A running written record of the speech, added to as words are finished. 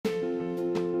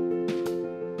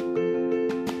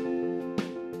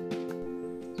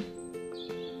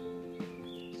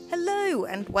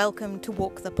welcome to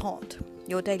Walk the Pod,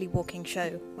 your daily walking show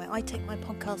where I take my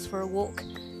podcast for a walk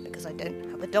because I don't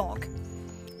have a dog.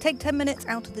 Take 10 minutes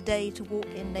out of the day to walk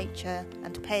in nature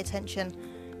and to pay attention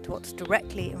to what's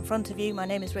directly in front of you. My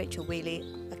name is Rachel Wheely,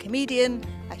 a comedian,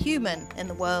 a human in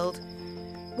the world,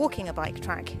 walking a bike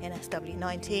track in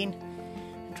SW19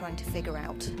 and trying to figure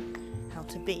out how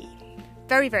to be.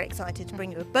 Very, very excited to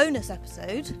bring you a bonus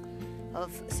episode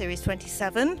of Series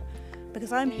 27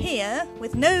 because I'm here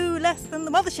with no less than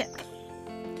the Mothership.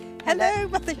 Hello,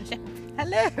 Mothership.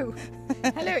 Hello.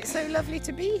 Hello, it's so lovely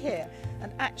to be here and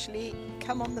actually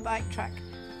come on the bike track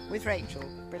with Rachel.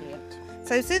 Brilliant.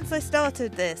 So since I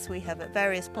started this, we have at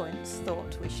various points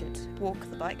thought we should walk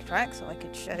the bike track so I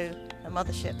could show the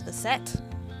Mothership the set,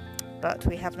 but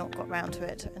we have not got round to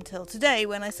it until today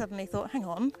when I suddenly thought, hang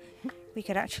on, we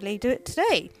could actually do it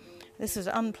today. This was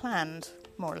unplanned,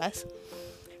 more or less.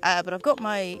 But I've got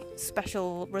my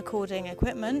special recording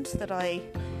equipment that I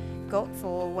got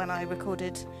for when I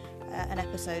recorded an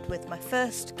episode with my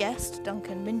first guest,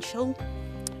 Duncan Minshall,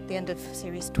 at the end of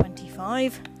Series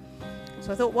 25.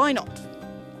 So I thought, why not?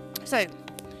 So,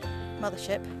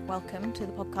 Mothership, welcome to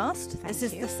the podcast. This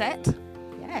is the set.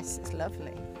 Yes, it's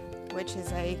lovely. Which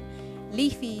is a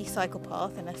leafy cycle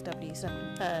path in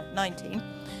SW19.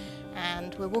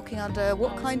 And we're walking under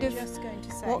what kind of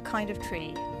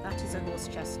tree? That is a horse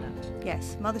chestnut.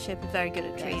 Yes, Mothership is very good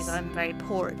at trees. Yes. I'm very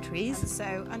poor at trees.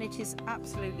 And it is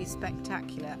absolutely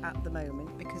spectacular at the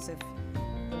moment because of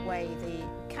the way the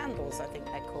candles, I think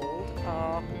they're called,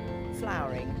 are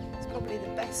flowering. It's probably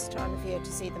the best time of year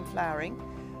to see them flowering.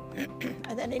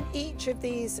 And then in each of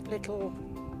these little,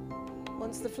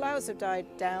 once the flowers have died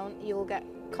down, you'll get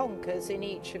conkers in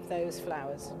each of those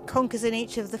flowers. Conkers in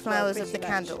each of the flowers of the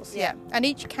candles. Yeah. And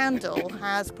each candle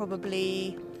has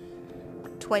probably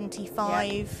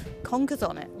 25 conkers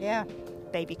on it. Yeah.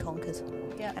 Baby conkers.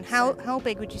 Yeah. And how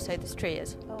big would you say this tree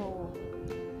is? Oh,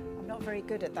 I'm not very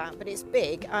good at that, but it's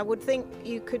big. I would think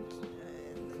you could,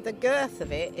 the girth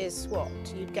of it is what?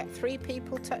 You'd get 3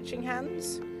 people touching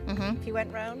hands if you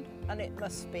went round, and it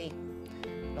must be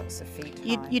lots of feet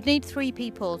high. You'd need 3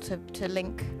 people to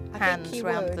link hands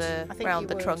round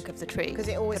the trunk of the tree. Because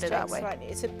it always takes slightly.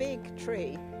 It's a big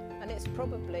tree, and it's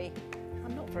probably,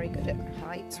 I'm not very good at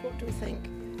heights. What do we think?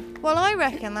 Well, I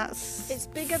reckon it's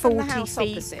bigger 40 than the house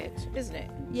feet. Opposite, isn't it?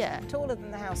 Yeah. Taller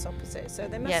than the house opposite. So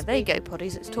there must Yeah, there you go,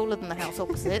 Poddies. It's taller than the house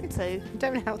opposite, so I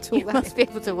don't know how tall you that must is. be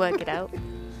able to work it out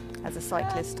as a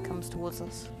cyclist comes towards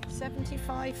us.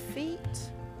 75 feet?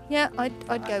 Yeah,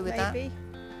 I'd go with maybe.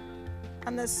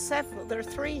 And there are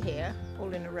 3 here,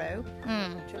 all in a row,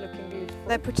 which are looking beautiful.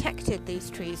 They're protected,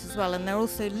 these trees, as well, and they're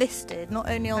also listed, not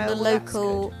only on the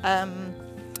local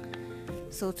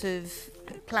sort of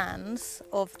plans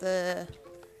of the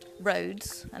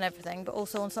roads and everything, but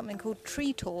also on something called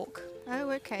Tree Talk.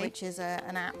 Oh, okay. Which is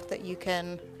an app that you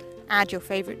can add your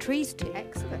favourite trees to.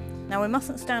 Excellent. Now, we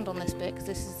mustn't stand on this bit because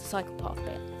this is the cycle path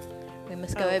bit. We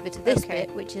must go over to this bit,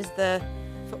 which is the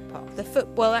footpath.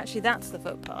 Well, actually, that's the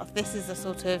footpath. This is a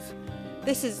sort of,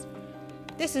 this is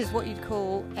what you'd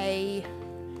call a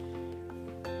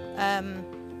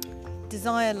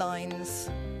desire lines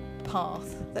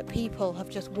path that people have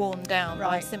just worn down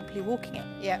by simply walking it.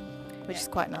 Yeah, which is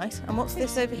quite nice. And what's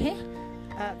this over here?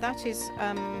 That is.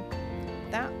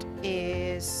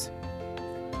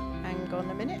 Hang on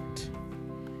a minute.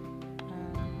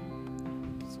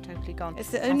 It's totally gone. It's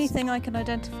the only thing I can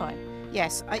identify.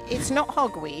 Yes, it's not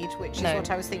hogweed, which is what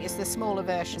I was thinking. It's the smaller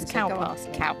version. It's cow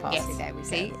parsley. Cow parsley, yes. There we go.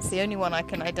 See, it's the only one I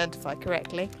can identify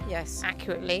correctly. Yes.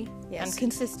 Accurately. Yes. And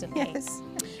consistently. Yes.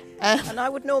 And I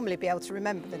would normally be able to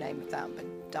remember the name of that, but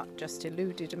that just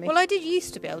eluded me. Well, I did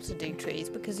used to be able to do trees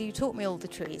because you taught me all the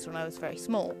trees when I was very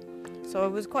small. So I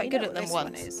was quite good at them once.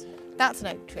 One is? That's an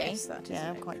oak tree. Yes, that is.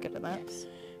 Yeah, I'm quite good at that. Yes.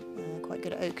 Quite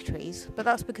good at oak trees, but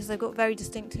that's because they've got very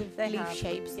distinctive leaf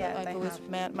shapes that I've always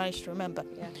managed to remember.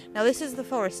 Yeah. Now this is the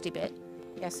foresty bit.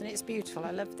 Yes, and it's beautiful.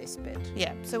 I love this bit.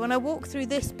 Yeah. So when I walk through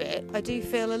this bit, I do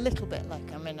feel a little bit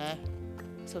like I'm in a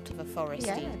sort of a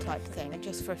foresty type thing,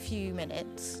 just for a few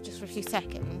minutes, just for a few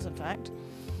seconds, in fact.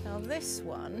 Now this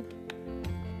one,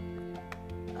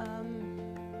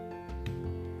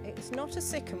 it's not a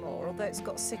sycamore, although it's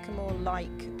got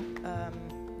sycamore-like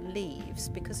leaves,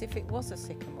 because if it was a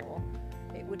sycamore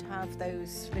it would have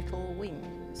those little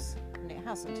wings, and it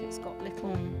hasn't. It's got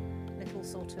little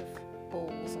sort of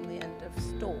balls on the end of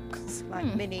stalks, like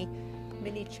mini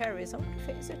cherries. I wonder if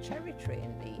it is a cherry tree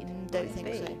indeed. Don't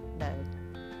think so. No,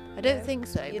 I don't think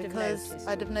so. Because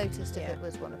I'd have noticed if it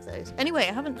was one of those. Anyway,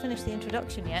 I haven't finished the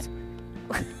introduction yet.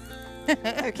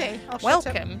 Okay,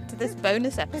 welcome to this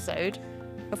bonus episode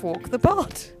of Walk the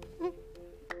Pod.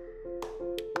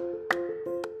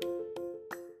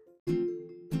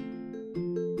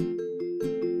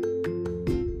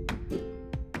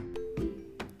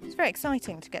 very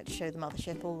exciting to get to show the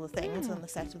mothership all the things on the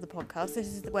set of the podcast. This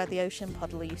is where the ocean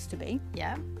puddle used to be.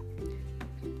 Yeah.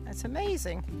 That's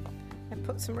amazing. They've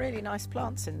put some really nice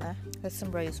plants in there. There's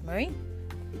some rosemary.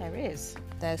 There is.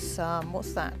 There's some,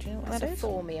 what's that? Do you know what That's that is? a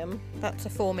phormium. That's a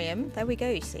phormium. There we go,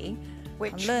 you see.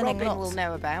 Which I'm learning Robin lots. will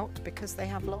know about because they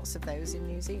have lots of those in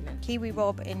New Zealand. Kiwi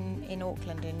Rob in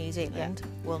Auckland in New Zealand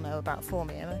will know about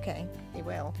phormium, okay. He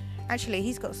will. Actually,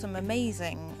 he's got some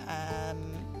amazing,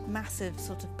 massive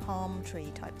sort of palm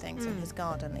tree type things in his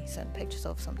garden. He sent pictures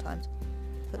of sometimes.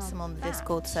 Puts them on the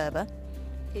Discord server.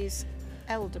 Is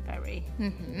elderberry.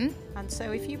 Mm-hmm. And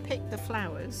so if you pick the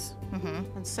flowers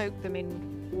Mm-hmm. and soak them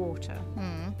in water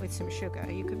with some sugar,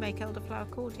 you could make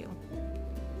elderflower cordial.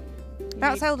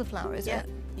 That's elderflower, is Yeah. it?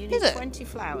 You Is need it? 20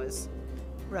 flowers,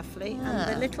 roughly. Ah.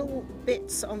 And the little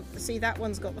bits on... See, that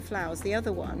one's got the flowers. The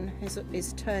other one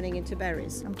is turning into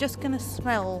berries. I'm just going to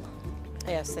smell.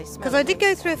 Yes, they smell. Because I did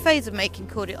go through a phase of making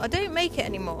cordial. I don't make it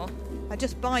anymore. I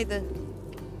just buy the...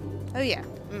 Oh, yeah.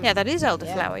 Yeah, that is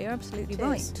elderflower. You're absolutely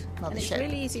right. And it's Mothership.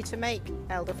 really easy to make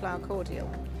elderflower cordial.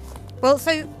 Well,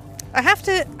 so I have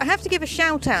to give a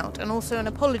shout out and also an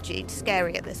apology to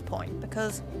Scary at this point,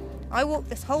 because I walked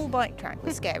this whole bike track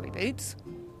with Scary Boots.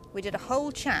 We did a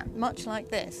whole chat much like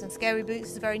this, and Scary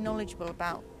Boots is very knowledgeable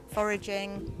about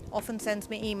foraging, often sends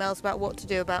me emails about what to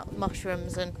do about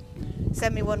mushrooms, and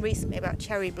sent me one recently about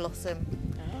cherry blossom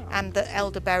and that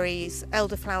elderberries,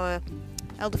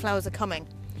 elderflowers are coming.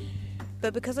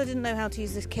 But because I didn't know how to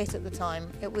use this kit at the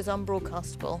time, it was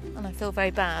unbroadcastable, and I feel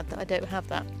very bad that I don't have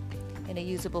that in a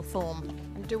usable form.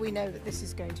 And do we know that this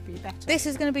is going to be better? This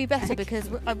is going to be better because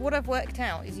what I've worked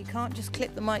out is you can't just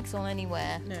clip the mics on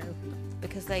anywhere No.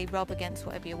 because they rub against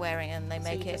whatever you're wearing and they So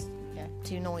make you it just- yeah.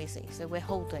 too noisy. So we're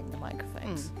holding the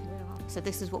microphones. We are. So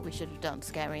this is what we should have done,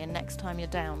 Scary, and next time you're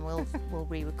down we'll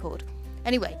re-record.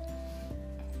 Anyway,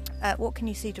 what can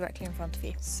you see directly in front of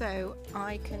you? So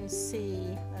I can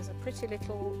see there's a pretty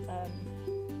little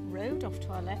road off to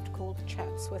our left called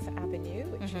Chatsworth Avenue,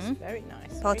 which is very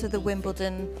nice. Part very of the leafy.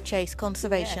 Wimbledon Chase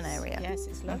Conservation Yes, Area. Yes,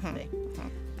 it's lovely.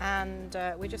 And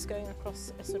we're just going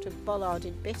across a sort of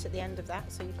bollarded bit at the end of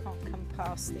that, so you can't come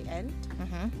past the end.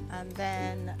 And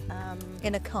then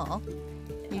In a car.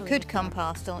 You in could a come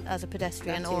car. past as a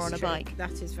pedestrian That or is on a true. bike.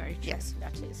 That is very true. Yes.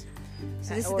 That is.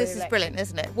 So this Or is electric. brilliant,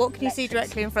 isn't it? What can you see Electrics.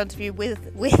 directly in front of you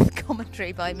with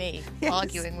commentary by me Yes,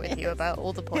 arguing with you about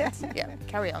all the points? Yeah,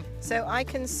 carry on. So I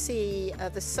can see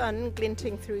the sun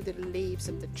glinting through the leaves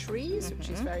of the trees, which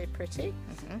is very pretty.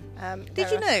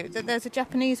 Did you know that there's a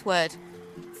Japanese word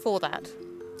for that?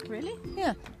 Really?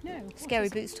 Yeah. No. what Scary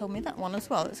is it? Boots told me that one as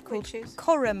well. It's called Which is?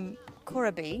 korabi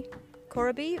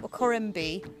or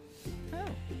korembi. Oh.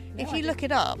 If no, you I look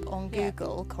it up on Yeah.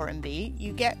 Google, korembi,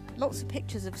 you get lots of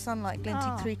pictures of sunlight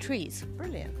glinting Ah. through trees. didn't.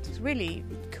 Brilliant. It's a really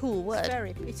cool word.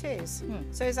 It is.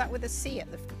 So is that with a C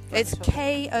at the front? It's or-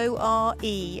 Kore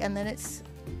and then it's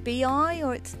BI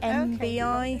or it's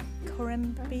MBI. lovely.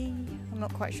 Korembi? I'm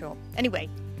not quite sure. Anyway,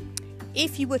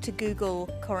 if you were to Google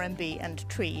korembi and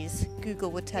trees,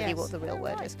 Google would tell you Yes. what the real Oh,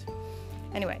 word right. is.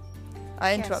 Anyway,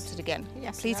 I interrupted again.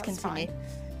 Yes, Please that's continue. fine.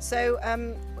 So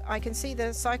I can see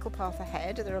the cycle path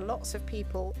ahead. There are lots of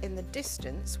people in the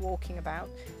distance walking about.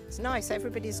 It's nice.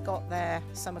 Everybody's got their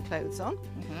summer clothes on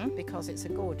because it's a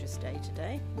gorgeous day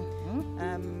today.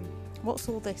 What's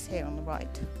all this here on the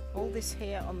right? All this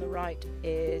here on the right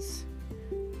is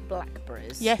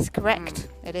blackberries. Yes, correct.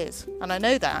 It is. And I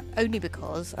know that only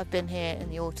because I've been here in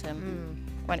the autumn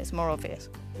when it's more obvious.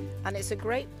 And it's a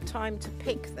great time to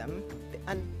pick them.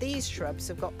 And these shrubs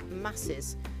have got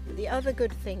masses. But the other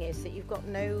good thing is that you've got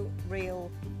no real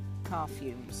car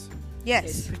fumes. It's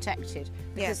Yes. protected.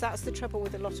 Because that's the trouble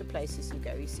with a lot of places you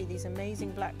go. You see these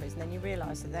amazing blackberries and then you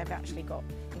realise that they've actually got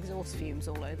exhaust fumes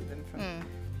all over them from,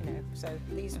 so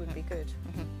these would be good.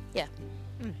 Yeah.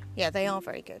 Yeah, they are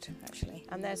very good, actually.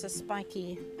 And there's a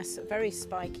very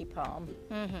spiky palm,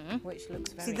 which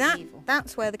looks very See, evil.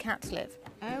 that's where the cats live.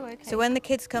 Oh, okay. So when the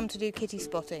kids come to do kitty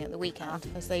spotting at the weekend,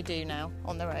 as they do now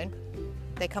on their own,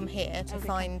 they come here to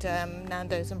find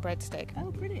Nando's and Breadstick,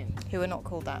 Oh, brilliant. who are not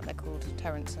called that. They're called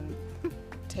Terence and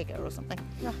Tigger or something.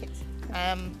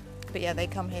 Right. But yeah, they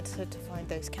come here to find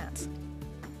those cats.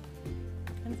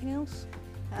 Anything else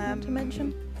you want to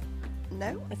mention?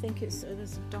 No, I think there's a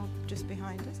dog just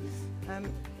behind us.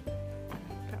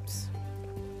 Perhaps.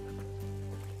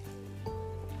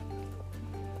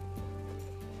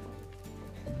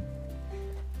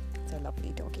 It's a lovely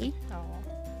doggy. Oh,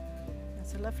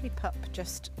 there's a lovely pup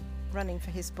just running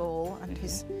for his ball, and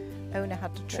his owner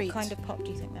had to treat. What kind of pup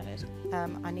do you think that is?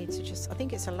 I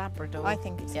think it's a Labrador. I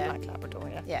think it's Yeah. a black Labrador,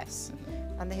 yeah. Yes.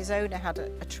 And his owner had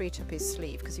a treat up his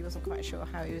sleeve because he wasn't quite sure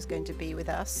how he was going to be with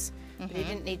us. But he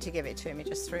didn't need to give it to him, he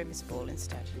just threw him his ball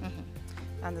instead.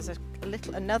 And there's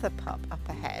another pup up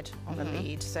ahead on the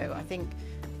lead, so I think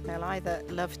they'll either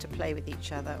love to play with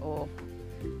each other or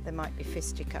there might be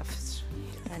fisticuffs,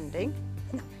 depending.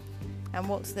 And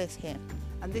what's this here?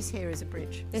 And this here is a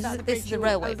bridge. This is the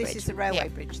railway bridge. This is the railway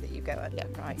bridge that you go at. Yeah,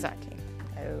 right. Exactly.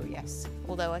 Oh, yes.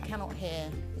 Although I cannot hear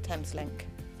the Thames Link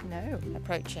No.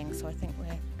 approaching, so I think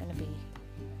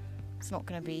it's not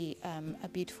going to be a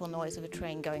beautiful noise of a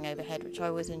train going overhead, which I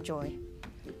always enjoy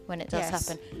when it does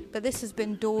happen. But this has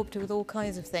been daubed with all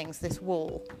kinds of things, this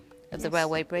wall of the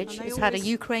railway bridge. It's had a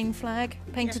Ukraine flag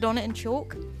painted on it in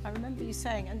chalk. I remember you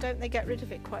saying, and don't they get rid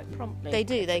of it quite promptly? They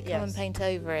do, they come and paint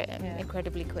over it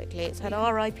incredibly quickly. It's had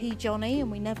R.I.P. Johnny,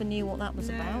 and we never knew what that was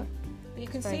about. But you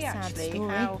can It's a very see sad actually story.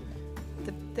 how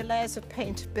the layers of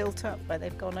paint built up where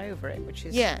they've gone over it, which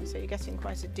is so you're getting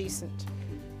quite a decent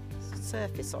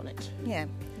surface on it. Yeah,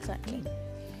 exactly.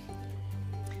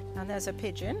 And there's a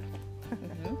pigeon.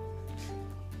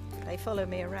 They follow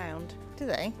me around. Do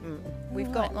they?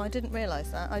 We've got. I didn't realise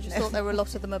that. I just thought there were a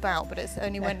lot of them about, but it's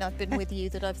only when I've been with you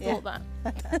that I've thought that.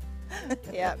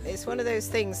 Yeah, it's one of those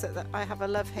things that I have a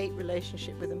love-hate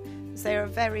relationship with them. They are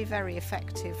very, very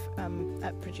effective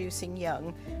at producing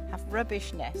young. Have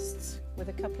rubbish nests with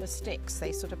a couple of sticks.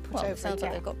 They sort of put over. It sounds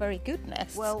like they've got very good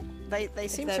nests. Well, they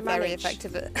seem to manage. They're very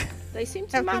effective at. They seem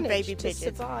to having manage baby to pigeons.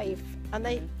 survive, and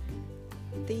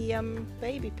the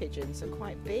baby pigeons are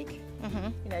quite big.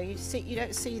 You know, you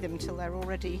don't see them till they're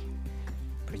already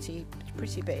pretty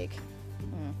big.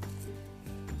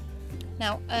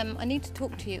 Now, I need to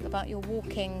talk to you about your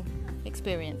walking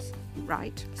experience.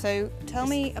 Right. So, tell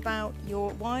me about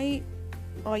why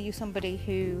are you somebody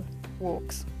who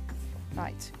walks?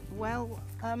 Right. Well,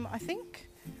 I think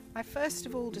I first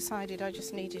of all decided I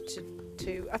just needed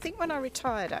to. I think when I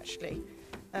retired, actually,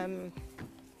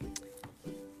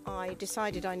 I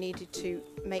decided I needed to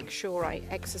make sure I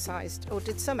exercised or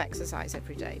did some exercise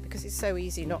every day because it's so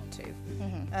easy not to.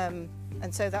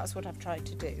 And so that's what I've tried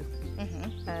to do.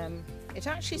 It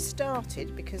actually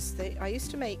started because I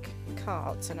used to make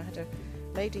cards, and I had a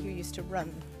lady who used to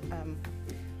run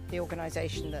the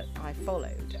organisation that I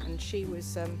followed, and she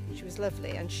was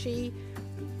lovely, and she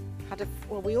had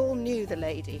we all knew the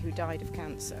lady who died of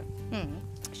cancer.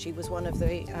 She was one of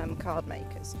the card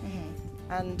makers,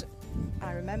 and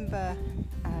I remember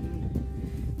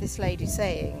this lady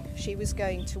saying she was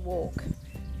going to walk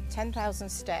 10,000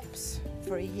 steps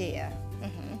for a year,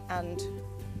 and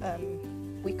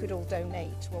we could all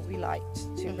donate what we liked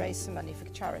to raise some money for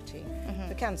charity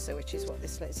for cancer, which is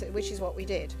what we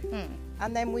did.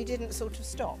 And then we didn't sort of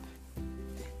stop.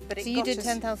 But So you did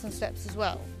 10,000 steps as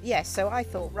well? Yes, so I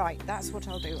thought, right, that's what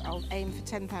I'll do. I'll aim for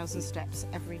 10,000 steps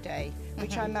every day,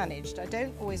 which I managed. I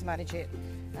don't always manage it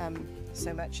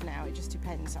so much now, it just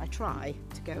depends. I try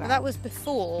to go out. That was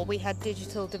before we had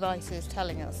digital devices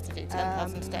telling us to do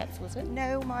 10,000 steps, was it?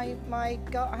 No, I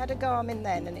had a Garmin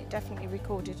then, and it definitely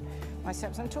recorded my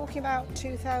steps. I'm talking about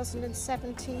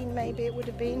 2017, maybe it would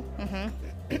have been.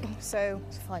 So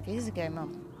it's 5 years ago,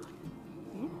 Mum.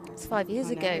 It's 5 years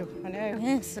ago. I know.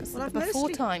 Yes, it's the before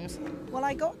times. Well,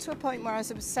 I got to a point where I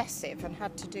was obsessive and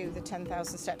had to do the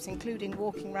 10,000 steps, including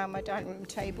walking around my dining room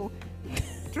table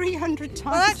 300 times.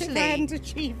 Well, actually, if I hadn't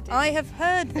achieved it. I have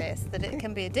heard that it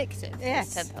can be addictive.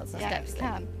 Yes, 10,000 yeah, steps. it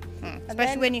can.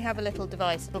 Especially when you have a little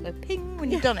device, it'll go ping when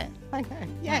you've done it. I know.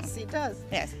 Yes, it does.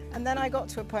 Yes. And then I got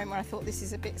to a point where I thought this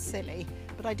is a bit silly,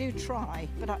 but I do try.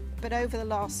 But over the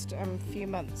last few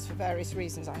months, for various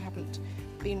reasons, I haven't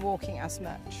been walking as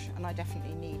much, and I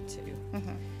definitely need to.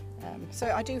 So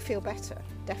I do feel better.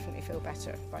 Definitely feel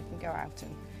better if I can go out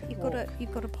and walk.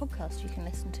 You've got a podcast you can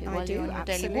listen to I while do, you're on your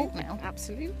daily walk now.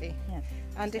 Absolutely. Yeah.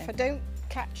 And if I don't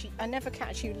catch you, I never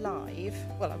catch you live.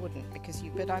 Well, I wouldn't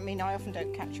but I mean, I often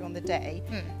don't catch you on the day.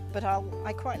 But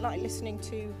I quite like listening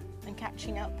to and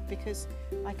catching up because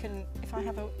I can, if I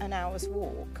have an hour's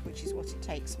walk, which is what it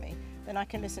takes me, then I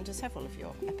can listen to several of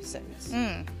your episodes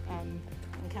and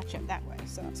catch up that way.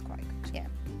 So that's quite good. Yeah.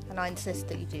 And I insist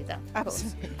that you do that, of course.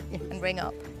 Absolutely. Yes. And ring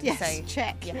up to Yes, say,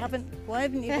 check. Why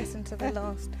haven't you listened to the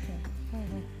last?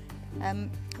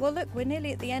 Well, look, we're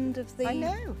nearly at the end of the I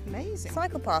know, amazing.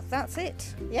 cycle path. That's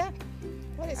it. Yeah.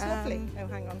 Well, it's lovely. Um, Oh,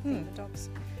 hang on. The dog's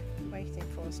waiting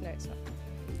for us. No, it's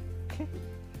not.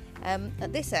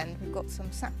 At this end, we've got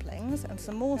some saplings and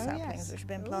some more saplings yes. which have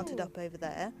been planted up over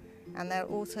there. And there are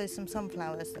also some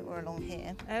sunflowers that were along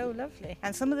here. Oh, lovely.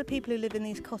 And some of the people who live in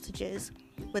these cottages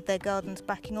with their gardens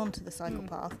backing onto the cycle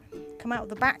path come out of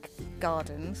the back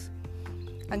gardens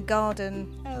and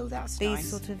garden Oh, that's these nice.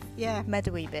 sort of Yeah.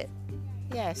 meadowy bit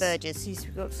Yes. verges. So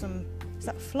we've got some Is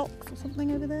that phlox or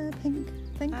something over there? Pink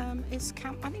thing? I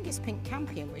think it's pink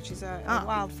campion, which is a Ah.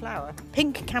 wild flower.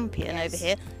 Pink campion Yes. over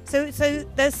here. So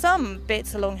there's some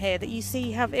bits along here that you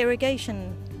see have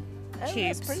irrigation Oh,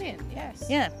 tubes. that's brilliant. Yes.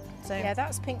 Yeah. So Yeah,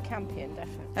 that's pink campion,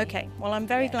 definitely. okay. Well, I'm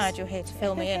very Yes. glad you're here to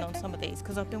fill me in on some of these,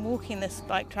 because I've been walking this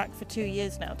bike track for 2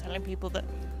 years now, telling people that,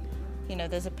 you know,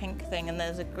 there's a pink thing and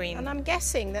there's a green, And I'm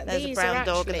guessing that there's a these brown are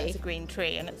dog and actually there's a green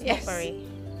tree, and it's Yes. not very.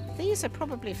 these are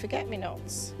probably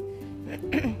forget-me-nots.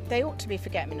 They ought to be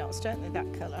forget-me-nots, don't they?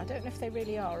 That colour. I don't know if they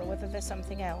really are, or whether there's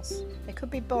something else. They could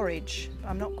be borage.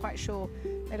 I'm not quite sure.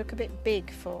 They look a bit big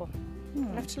for. I'll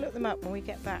have to look them up when we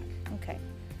get back. Okay.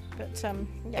 But yeah,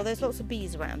 Well, there's lots of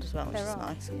bees around as well, which there is are.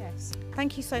 nice. Yes,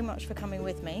 Thank you so much for coming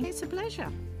with me. it's a pleasure.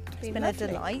 It's been a lovely.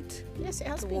 delight. Yes, it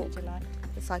has to been a walk. delight.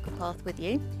 The cycle path with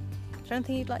you. Is there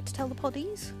anything you'd like to tell the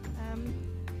poddies?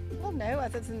 Well, no,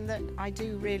 other than that, I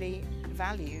do really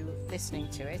value listening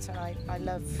to it, and I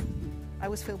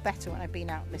always feel better when I've been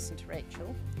out and listened to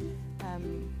Rachel.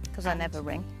 Because I And- never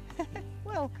ring.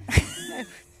 Well, no.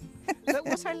 But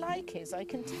what I like is I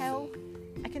can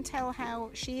tell how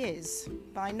she is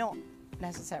by not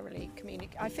necessarily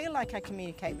communicate. I feel like I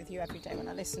communicate with you every day when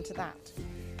I listen to that.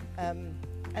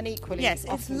 And equally, Yes,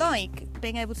 it's often- like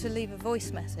being able to leave a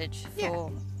voice message Yeah.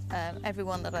 for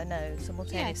everyone that I know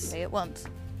simultaneously at once,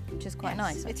 which is quite Yes,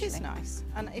 nice. It is actually. nice.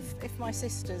 And if my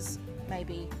sisters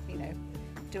maybe,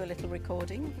 do a little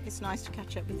recording, it's nice to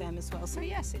catch up with them as well. So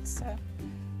yes,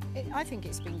 I think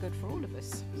it's been good for all of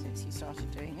us since you started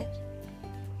doing it.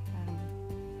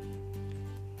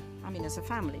 I mean, as a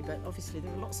family, but obviously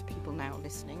there are lots of people now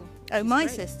listening. which Oh, is my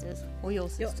great. sisters or your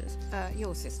sisters?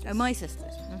 Your sisters. Oh, my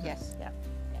sisters. Mhm. Yes. Yeah.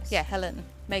 Yes. Yeah, Helen,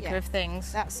 maker Yeah. of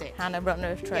things. That's it. Hannah,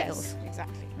 runner of trails. Yes,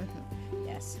 exactly. Mhm.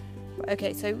 Yes.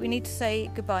 Okay, so we need to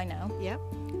say goodbye now. Yeah.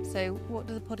 So, what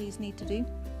do the poddies need to do?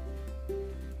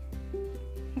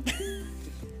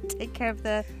 Take care of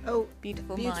their Oh,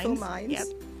 beautiful beautiful minds. minds. Yep.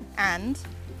 And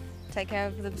take care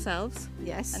of themselves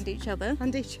yes. and each other.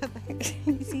 And each other.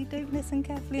 You see, you don't listen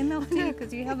carefully enough, do you?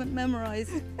 Because you haven't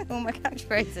memorised all my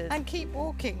catchphrases. And keep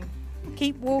walking.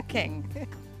 Keep walking.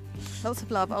 Lots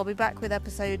of love. I'll be back with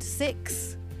episode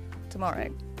 6 tomorrow.